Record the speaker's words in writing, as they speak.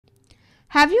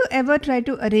Have you ever tried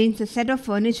to arrange a set of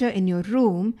furniture in your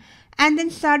room and then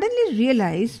suddenly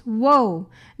realize, whoa,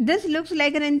 this looks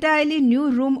like an entirely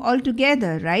new room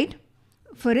altogether, right?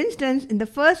 For instance, in the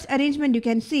first arrangement, you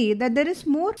can see that there is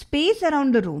more space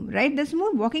around the room, right? There's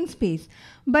more walking space.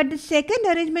 But the second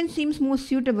arrangement seems more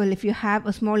suitable if you have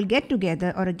a small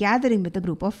get-together or a gathering with a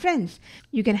group of friends.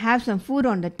 You can have some food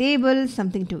on the table,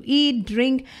 something to eat,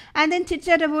 drink, and then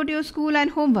chit-chat about your school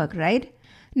and homework, right?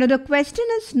 Now, the question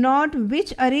is not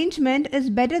which arrangement is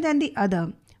better than the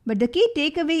other. But the key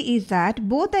takeaway is that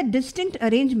both are distinct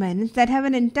arrangements that have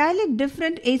an entirely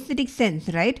different aesthetic sense,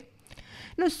 right?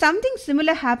 Now, something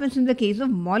similar happens in the case of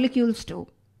molecules too.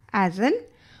 As in,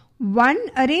 one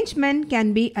arrangement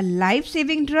can be a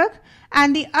life-saving drug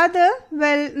and the other,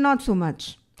 well, not so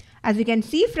much. As you can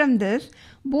see from this,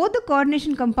 both the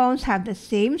coordination compounds have the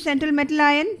same central metal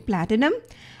ion, platinum,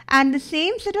 and the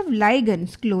same set of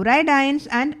ligands, chloride ions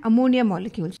and ammonia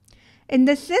molecules. In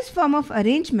the cis form of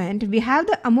arrangement, we have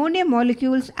the ammonia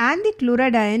molecules and the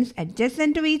chloride ions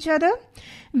adjacent to each other,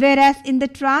 whereas in the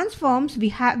trans forms, we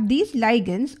have these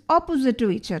ligands opposite to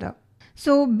each other.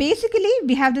 So basically,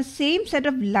 we have the same set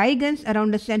of ligands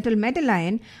around the central metal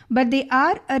ion, but they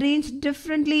are arranged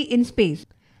differently in space.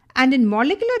 And in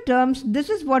molecular terms, this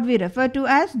is what we refer to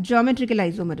as geometrical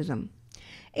isomerism.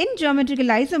 In geometrical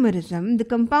isomerism, the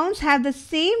compounds have the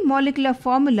same molecular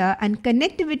formula and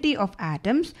connectivity of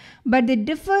atoms, but they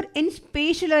differ in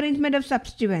spatial arrangement of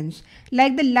substituents,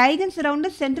 like the ligands around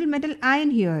the central metal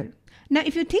ion here. Now,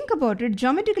 if you think about it,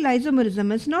 geometrical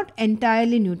isomerism is not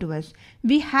entirely new to us.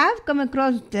 We have come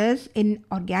across this in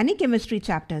organic chemistry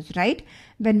chapters, right?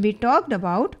 When we talked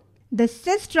about the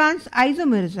cis-trans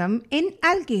isomerism in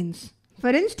alkenes. For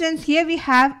instance, here we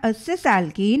have a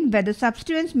cis-alkene where the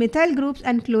substituents methyl groups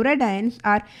and chloride ions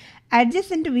are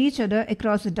adjacent to each other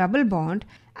across a double bond,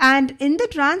 and in the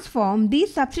trans form,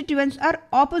 these substituents are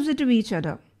opposite to each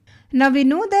other. Now we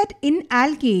know that in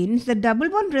alkenes, the double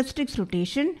bond restricts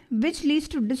rotation, which leads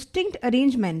to distinct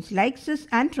arrangements like cis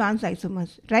and trans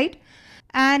isomers, right?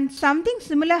 And something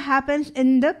similar happens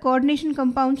in the coordination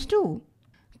compounds too.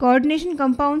 Coordination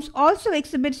compounds also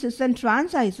exhibit cis and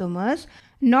trans isomers,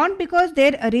 not because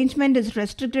their arrangement is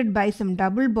restricted by some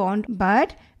double bond,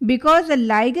 but because the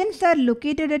ligands are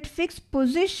located at fixed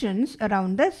positions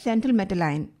around the central metal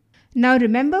ion. Now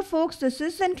remember folks, the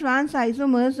cis and trans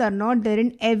isomers are not there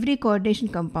in every coordination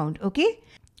compound, okay?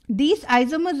 These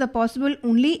isomers are possible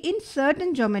only in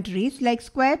certain geometries like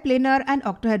square, planar and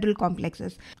octahedral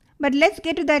complexes. But let's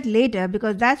get to that later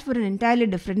because that's for an entirely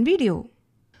different video.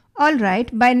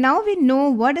 Alright, by now we know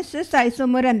what a cis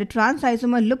isomer and a trans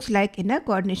isomer looks like in a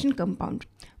coordination compound.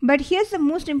 But here's the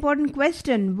most important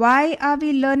question, why are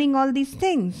we learning all these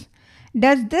things?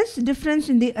 Does this difference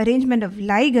in the arrangement of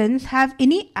ligands have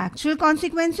any actual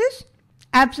consequences?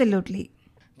 Absolutely.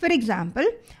 For example,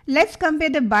 let's compare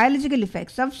the biological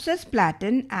effects of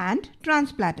cisplatin and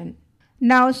transplatin.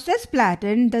 Now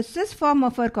cisplatin, the cis form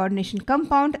of our coordination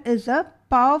compound, is a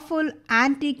powerful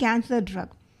anti-cancer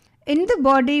drug. In the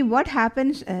body, what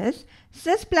happens is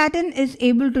cisplatin is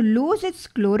able to lose its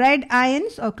chloride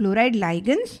ions or chloride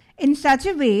ligands in such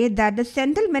a way that the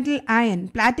central metal ion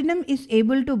platinum is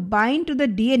able to bind to the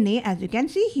DNA, as you can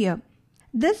see here.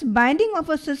 This binding of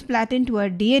a cisplatin to our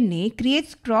DNA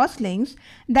creates crosslinks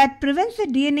that prevents the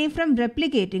DNA from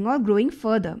replicating or growing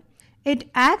further. It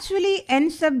actually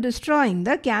ends up destroying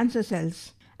the cancer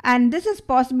cells. And this is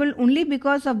possible only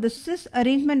because of the cis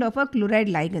arrangement of our chloride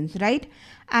ligands, right?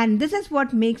 And this is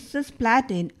what makes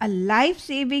cisplatin a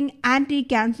life-saving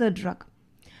anti-cancer drug.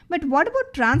 But what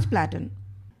about transplatin?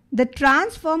 The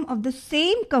trans form of the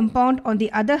same compound, on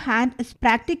the other hand, is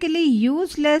practically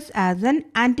useless as an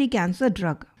anti-cancer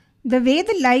drug. The way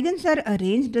the ligands are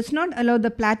arranged does not allow the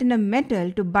platinum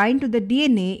metal to bind to the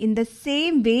DNA in the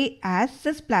same way as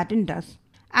cisplatin does.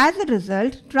 As a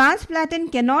result, transplatin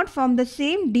cannot form the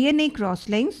same DNA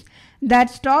crosslinks that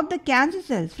stop the cancer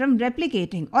cells from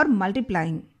replicating or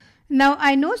multiplying. Now,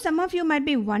 I know some of you might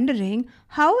be wondering,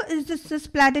 how is the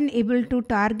cisplatin able to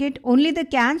target only the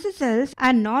cancer cells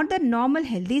and not the normal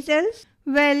healthy cells?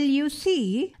 Well, you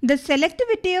see, the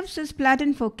selectivity of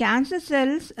cisplatin for cancer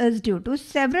cells is due to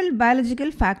several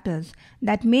biological factors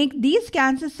that make these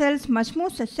cancer cells much more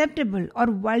susceptible or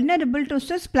vulnerable to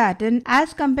cisplatin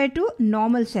as compared to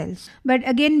normal cells. But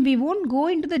again, we won't go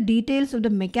into the details of the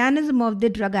mechanism of the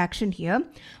drug action here.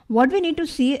 What we need to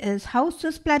see is how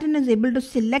cisplatin is able to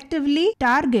selectively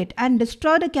target and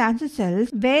destroy the cancer cells,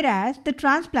 whereas the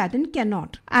transplatin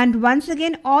cannot. And once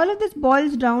again, all of this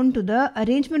boils down to the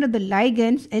arrangement of the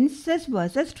ligands in cis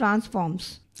versus trans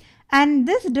forms. And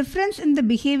this difference in the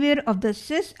behavior of the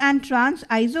cis and trans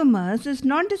isomers is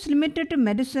not just limited to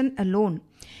medicine alone.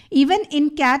 Even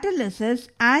in catalysis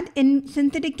and in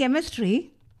synthetic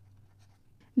chemistry,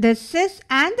 the cis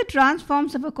and the trans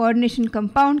forms of a coordination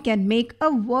compound can make a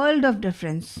world of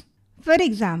difference. For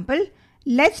example,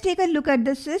 let's take a look at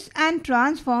the cis and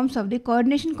trans forms of the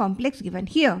coordination complex given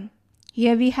here.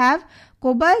 Here we have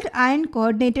cobalt ion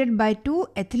coordinated by two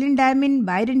ethylene diamine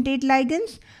bidentate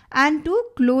ligands and two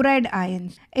chloride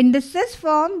ions. In the cis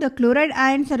form, the chloride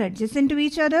ions are adjacent to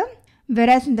each other,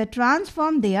 whereas in the trans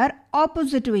form, they are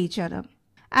opposite to each other.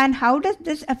 And how does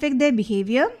this affect their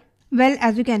behavior? Well,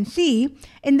 as you can see,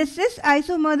 in the cis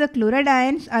isomer, the chloride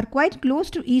ions are quite close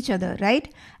to each other,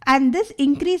 right? And this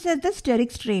increases the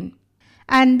steric strain.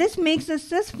 And this makes the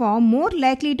cis form more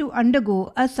likely to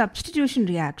undergo a substitution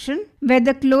reaction where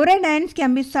the chloride ions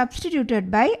can be substituted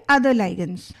by other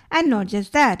ligands. And not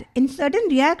just that, in certain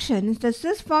reactions, the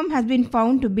cis form has been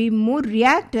found to be more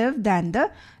reactive than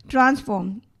the trans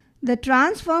form. The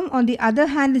trans form, on the other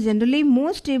hand, is generally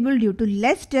more stable due to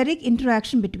less steric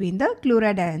interaction between the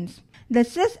chloride ions. The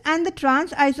cis and the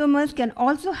trans isomers can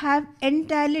also have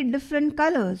entirely different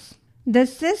colors. The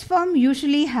cis form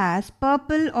usually has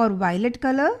purple or violet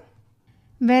color,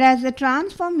 whereas the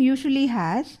trans form usually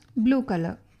has blue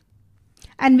color.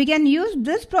 And we can use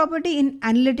this property in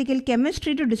analytical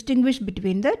chemistry to distinguish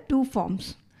between the two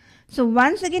forms. So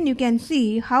once again, you can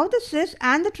see how the cis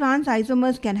and the trans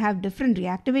isomers can have different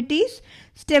reactivities,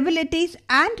 stabilities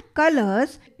and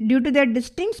colors due to their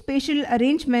distinct spatial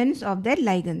arrangements of their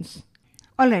ligands.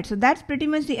 Alright, so that's pretty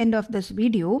much the end of this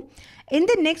video. In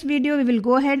the next video, we will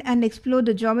go ahead and explore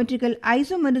the geometrical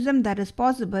isomerism that is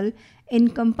possible in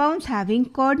compounds having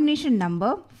coordination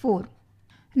number 4.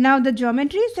 Now, the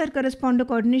geometries that correspond to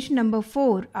coordination number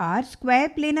 4 are square,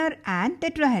 planar and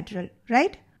tetrahedral,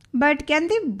 right? But can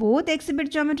they both exhibit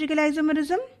geometrical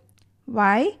isomerism?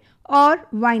 Why or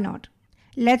why not?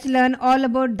 Let's learn all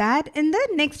about that in the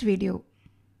next video.